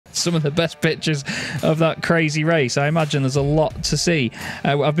some of the best pictures of that crazy race. I imagine there's a lot to see.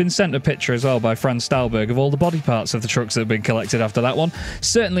 I've been sent a picture as well by Franz Stahlberg of all the body parts of the trucks that have been collected after that one.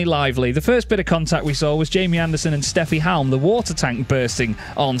 Certainly lively. The first bit of contact we saw was Jamie Anderson and Steffi Halm, the water tank bursting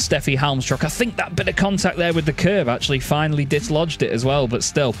on Steffi Halm's truck. I think that bit of contact there with the curb actually finally dislodged it as well, but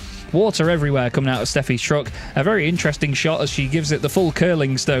still, water everywhere coming out of Steffi's truck. A very interesting shot as she gives it the full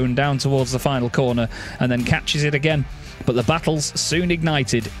curling stone down towards the final corner and then catches it again. But the battles soon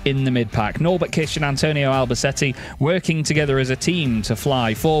ignited in the mid-pack. Norbert Kish and Antonio Albacete working together as a team to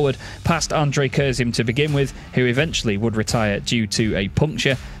fly forward past Andre Kurzim to begin with, who eventually would retire due to a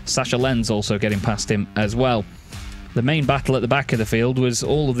puncture. Sasha Lenz also getting past him as well. The main battle at the back of the field was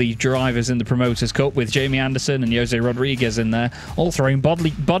all of the drivers in the Promoters' Cup, with Jamie Anderson and Jose Rodriguez in there, all throwing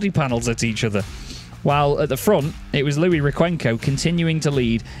body panels at each other. While at the front, it was Louis Requenco continuing to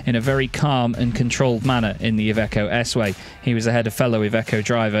lead in a very calm and controlled manner in the Iveco S-Way. He was ahead of fellow Iveco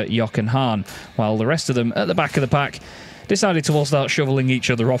driver Jochen Hahn, while the rest of them at the back of the pack decided to all start shoveling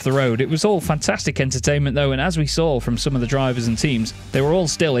each other off the road. It was all fantastic entertainment though, and as we saw from some of the drivers and teams, they were all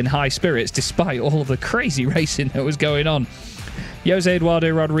still in high spirits despite all of the crazy racing that was going on. Jose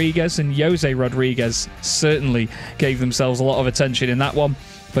Eduardo Rodriguez and Jose Rodriguez certainly gave themselves a lot of attention in that one.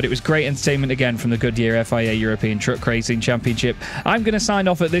 But it was great entertainment again from the Goodyear FIA European Truck Racing Championship. I'm going to sign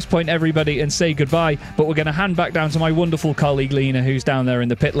off at this point, everybody, and say goodbye, but we're going to hand back down to my wonderful colleague Lena, who's down there in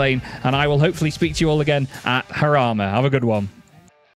the pit lane, and I will hopefully speak to you all again at Harama. Have a good one.